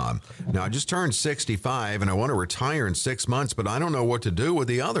income. Now, I just turned 65, and I want to retire in 6 months, but I don't know what to do with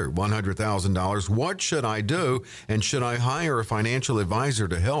the other $100,000. What should I do, and should I hire a financial advisor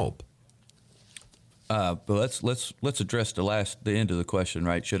to help? But let's address the end of the question,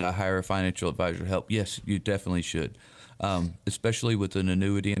 right? Should I hire a financial advisor to help? Yes, you definitely should, especially with an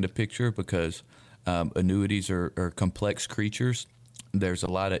annuity in the picture, because annuities are complex creatures. There's a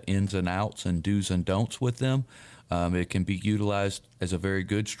lot of ins and outs and do's and don'ts with them. It can be utilized as a very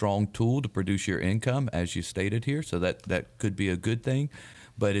good, strong tool to produce your income, as you stated here. So that could be a good thing.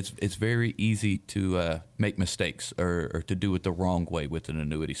 But it's very easy to make mistakes or to do it the wrong way with an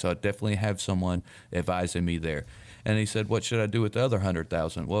annuity. So I definitely have someone advising me there. And he said, "What should I do with the other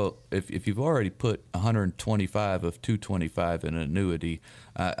 $100,000?" Well, if you've already put 125 of 225 in an annuity,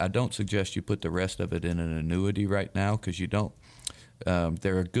 I don't suggest you put the rest of it in an annuity right now, because you don't.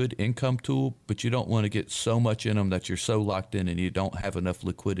 They're a good income tool, but you don't want to get so much in them that you're so locked in and you don't have enough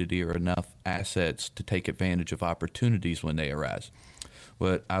liquidity or enough assets to take advantage of opportunities when they arise.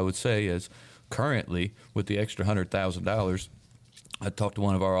 What I would say is, currently, with the extra $100,000, I'd talk to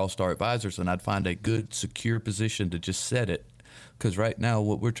one of our all-star advisors, and I'd find a good, secure position to just set it. Because right now,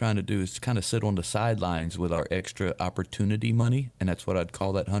 what we're trying to do is kind of sit on the sidelines with our extra opportunity money, and that's what I'd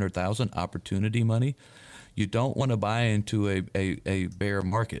call that $100,000 opportunity money. You don't want to buy into a bear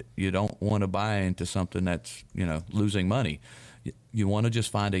market. You don't want to buy into something that's losing money. You want to just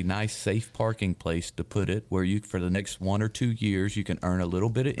find a nice, safe parking place to put it, where you, for the next 1 or 2 years, you can earn a little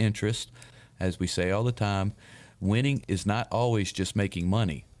bit of interest. As we say all the time, winning is not always just making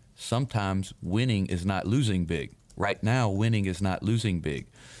money. Sometimes winning is not losing big. Right now, winning is not losing big.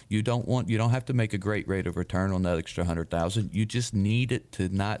 You don't have to make a great rate of return on that extra $100,000. You just need it to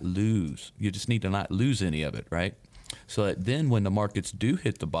not lose. You just need to not lose any of it, right? So that then when the markets do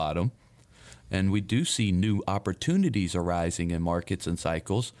hit the bottom, and we do see new opportunities arising in markets and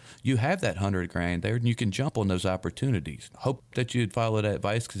cycles, you have that $100,000 there, and you can jump on those opportunities. Hope that you'd follow that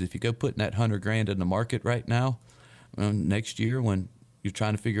advice, because if you go putting that $100,000 in the market right now, next year when you're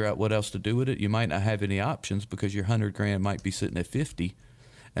trying to figure out what else to do with it, you might not have any options, because your $100,000 might be sitting at 50,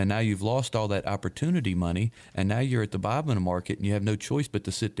 and now you've lost all that opportunity money, and now you're at the bottom of the market, and you have no choice but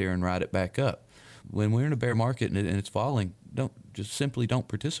to sit there and ride it back up. When we're in a bear market and it's falling, simply don't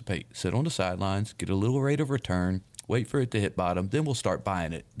participate. Sit on the sidelines, get a little rate of return, wait for it to hit bottom, then we'll start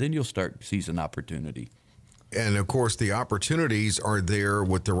buying it. Then you'll start seizing opportunity. And, of course, the opportunities are there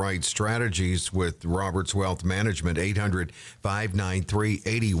with the right strategies with Roberts Wealth Management,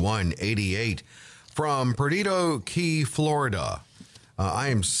 800-593-8188. From Perdido Key, Florida, I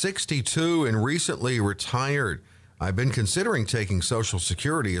am 62 and recently retired. I've been considering taking Social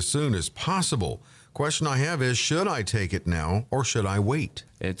Security as soon as possible. Question I have is, should I take it now or should I wait?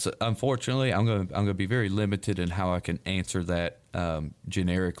 It's unfortunately, I'm going to be very limited in how I can answer that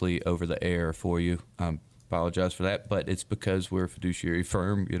generically over the air for you. Apologize for that, but it's because we're a fiduciary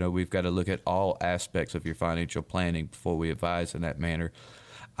firm. You know, we've got to look at all aspects of your financial planning before we advise in that manner.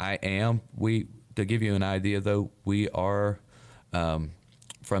 To give you an idea, though, we are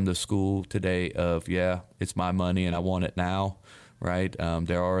from the school today of, it's my money and I want it now. Right.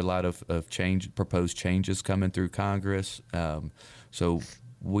 There are a lot of proposed changes coming through Congress. So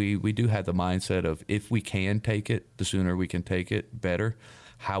we do have the mindset of, if we can take it, the sooner we can take it, better.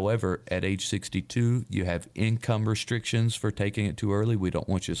 However, at age 62, you have income restrictions for taking it too early. We don't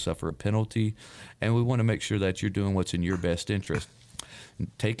want you to suffer a penalty. And we want to make sure that you're doing what's in your best interest.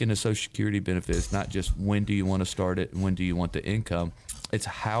 Taking a Social Security benefit is not just when do you want to start it and when do you want the income. It's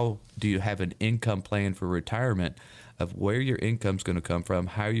how do you have an income plan for retirement, of where your income's going to come from,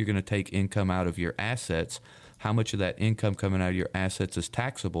 how you're going to take income out of your assets, how much of that income coming out of your assets is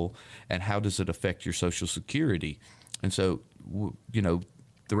taxable, and how does it affect your Social Security. And so,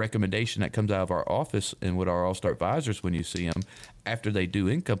 the recommendation that comes out of our office and with our All-Star advisors, when you see them, after they do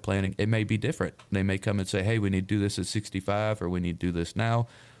income planning, it may be different. They may come and say, hey, we need to do this at 65, or we need to do this now.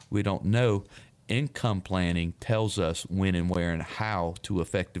 We don't know. Income planning tells us when and where and how to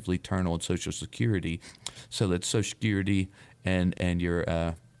effectively turn on Social Security, so that Social Security and your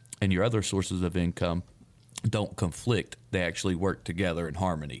other sources of income don't conflict. They actually work together in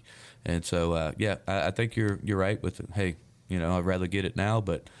harmony. And so, I think you're right with, hey, I'd rather get it now,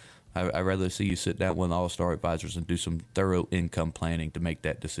 but I'd rather see you sit down with All-Star advisors and do some thorough income planning to make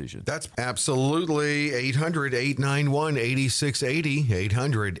that decision. That's absolutely 800-891-8680,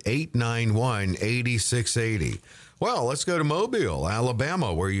 800-891-8680. Well, let's go to Mobile,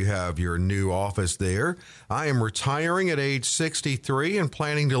 Alabama, where you have your new office there. I am retiring at age 63 and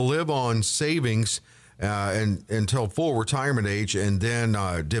planning to live on savings until full retirement age, and then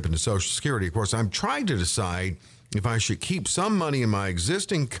dip into Social Security. Of course, I'm trying to decide if I should keep some money in my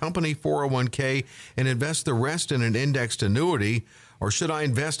existing company 401k and invest the rest in an indexed annuity, or should I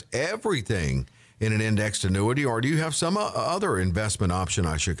invest everything in an indexed annuity, or do you have some other investment option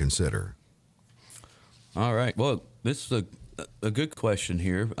I should consider? All right. Well, this is a good question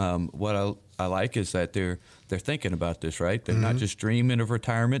here. What I like is that they're thinking about this, right? They're not just dreaming of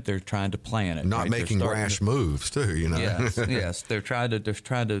retirement; they're trying to plan it. Not making rash moves, too. Yes. They're trying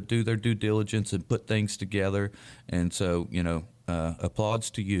to do their due diligence and put things together. And so, applauds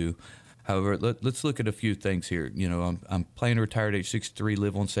to you. However, let's look at a few things here. I'm planning to retire at age 63,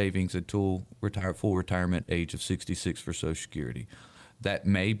 live on savings until full retirement age of 66 for Social Security. That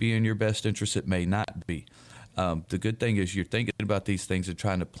may be in your best interest. It may not be. The good thing is you're thinking about these things and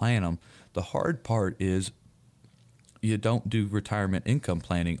trying to plan them. The hard part is you don't do retirement income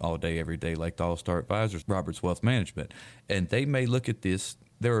planning all day, every day, like the All-Star advisors, Roberts Wealth Management. And they may look at this.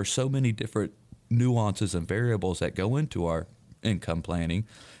 There are so many different nuances and variables that go into our income planning,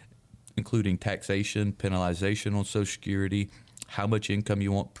 including taxation, penalization on Social Security, how much income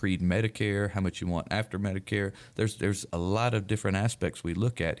you want pre-Medicare, how much you want after Medicare. There's a lot of different aspects we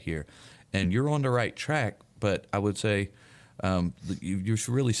look at here. And you're on the right track, but I would say you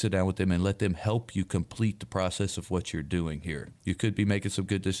should really sit down with them and let them help you complete the process of what you're doing here. You could be making some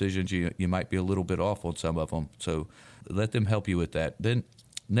good decisions. You might be a little bit off on some of them. So let them help you with that. Then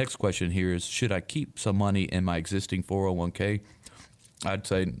next question here is, should I keep some money in my existing 401k? I'd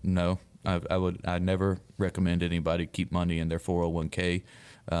say no. I'd never recommend anybody keep money in their 401k.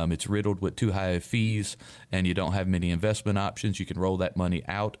 It's riddled with too high of fees, and you don't have many investment options. You can roll that money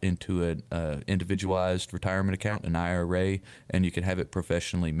out into an individualized retirement account, an IRA, and you can have it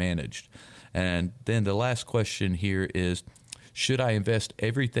professionally managed. And then the last question here is, should I invest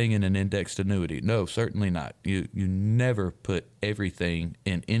everything in an indexed annuity? No, certainly not. You never put everything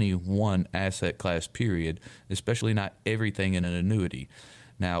in any one asset class, period, especially not everything in an annuity.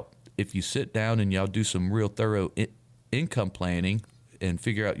 Now, if you sit down and y'all do some real thorough income planning and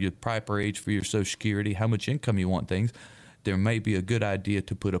figure out your proper age for your Social Security, how much income you want things, there may be a good idea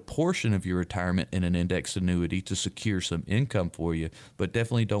to put a portion of your retirement in an indexed annuity to secure some income for you, but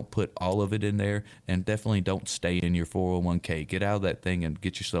definitely don't put all of it in there, and definitely don't stay in your 401k. Get out of that thing and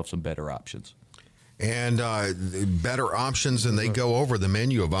get yourself some better options. And better options, and they go over the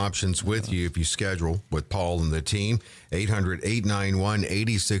menu of options with you if you schedule with Paul and the team.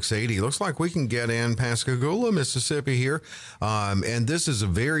 800-891-8680. Looks like we can get in Pascagoula, Mississippi here. And this is a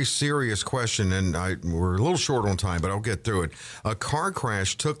very serious question, and we're a little short on time, but I'll get through it. A car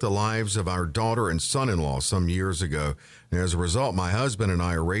crash took the lives of our daughter and son-in-law some years ago. As a result, my husband and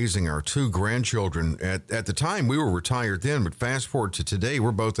I are raising our 2 grandchildren. At the time, we were retired then, but fast forward to today,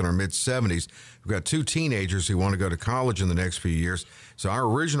 we're both in our mid-70s. We've got 2 teenagers who want to go to college in the next few years. So our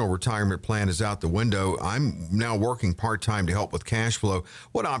original retirement plan is out the window. I'm now working part-time to help with cash flow.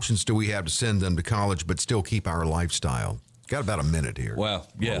 What options do we have to send them to college but still keep our lifestyle? Got about a minute here. Wow.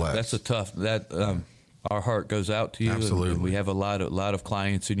 Yeah, that's a tough, our heart goes out to you. Absolutely. And we have a lot of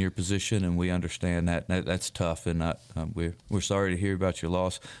clients in your position, and we understand that's tough. And we're sorry to hear about your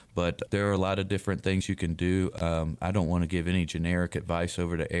loss, but there are a lot of different things you can do. I don't want to give any generic advice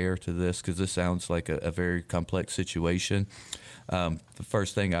over the air to this because this sounds like a very complex situation. The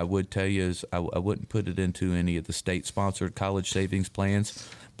first thing I would tell you is I wouldn't put it into any of the state-sponsored college savings plans,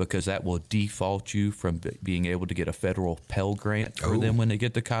 because that will default you from being able to get a federal Pell Grant for them when they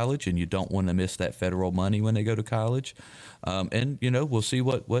get to college, and you don't want to miss that federal money when they go to college. And, we'll see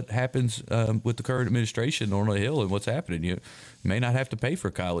what happens with the current administration on the Hill and what's happening. You may not have to pay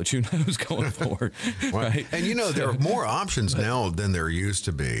for college. Who knows going forward, right? And, there are more options now than there used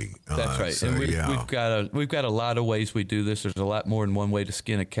to be. That's right. So, and we've got a lot of ways we do this. There's a lot more than one way to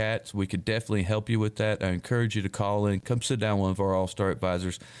skin a cat. So we could definitely help you with that. I encourage you to call in. Come sit down with one of our All-Star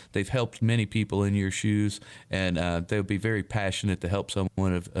advisors. They've helped many people in your shoes, and they'll be very passionate to help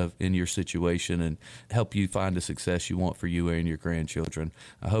someone in your situation and help you find the success you want for you and your grandchildren.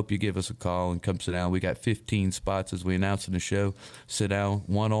 I hope you give us a call and come sit down. We got 15 spots, as we announced in the show. Sit down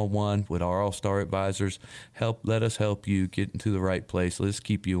one-on-one with our All-Star advisors. Let us help you get into the right place. Let's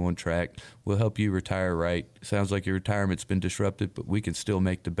keep you on track. We'll help you retire right. Sounds like your retirement's been disrupted, but we can still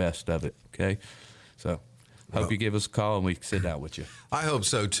make the best of it, okay? So hope you give us a call and we can sit down with you. I hope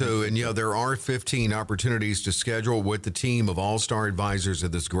so, too. And, there are 15 opportunities to schedule with the team of All-Star advisors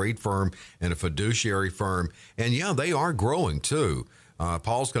at this great firm and a fiduciary firm. And, they are growing, too.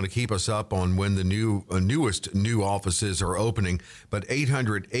 Paul's going to keep us up on when the newest offices are opening. But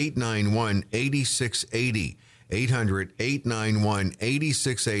 800-891-8680.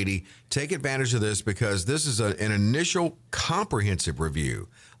 800-891-8680. Take advantage of this because this is an initial comprehensive review.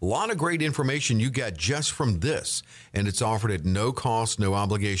 A lot of great information you got just from this, and it's offered at no cost, no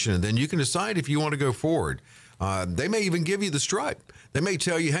obligation, and then you can decide if you want to go forward. They may even give you the stripe. They may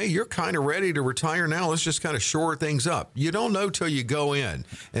tell you, hey, you're kind of ready to retire now. Let's just kind of shore things up. You don't know till you go in.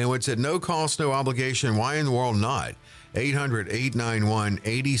 And it's at no cost, no obligation. Why in the world not?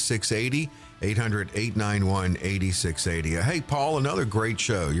 800-891-8680. 800-891-8680. Hey, Paul, another great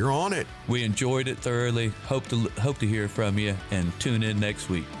show. You're on it. We enjoyed it thoroughly. Hope to hear from you, and tune in next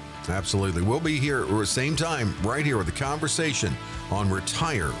week. Absolutely. We'll be here at the same time, right here with the conversation on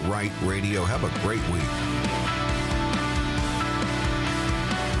Retire Right Radio. Have a great week.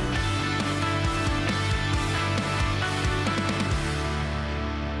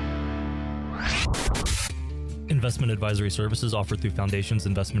 Investment advisory services offered through Foundations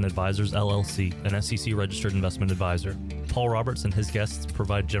Investment Advisors, LLC, an SEC-registered investment advisor. Paul Roberts and his guests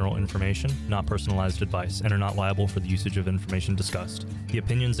provide general information, not personalized advice, and are not liable for the usage of information discussed. The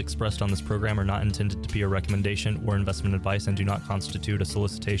opinions expressed on this program are not intended to be a recommendation or investment advice and do not constitute a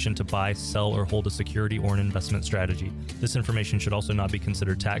solicitation to buy, sell, or hold a security or an investment strategy. This information should also not be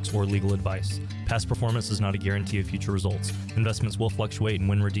considered tax or legal advice. Past performance is not a guarantee of future results. Investments will fluctuate and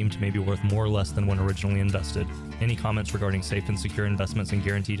when redeemed may be worth more or less than when originally invested. Any comments regarding safe and secure investments and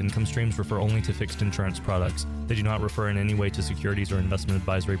guaranteed income streams refer only to fixed insurance products. They do not refer in any way to securities or investment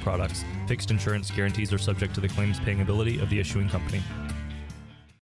advisory products. Fixed insurance guarantees are subject to the claims paying ability of the issuing company.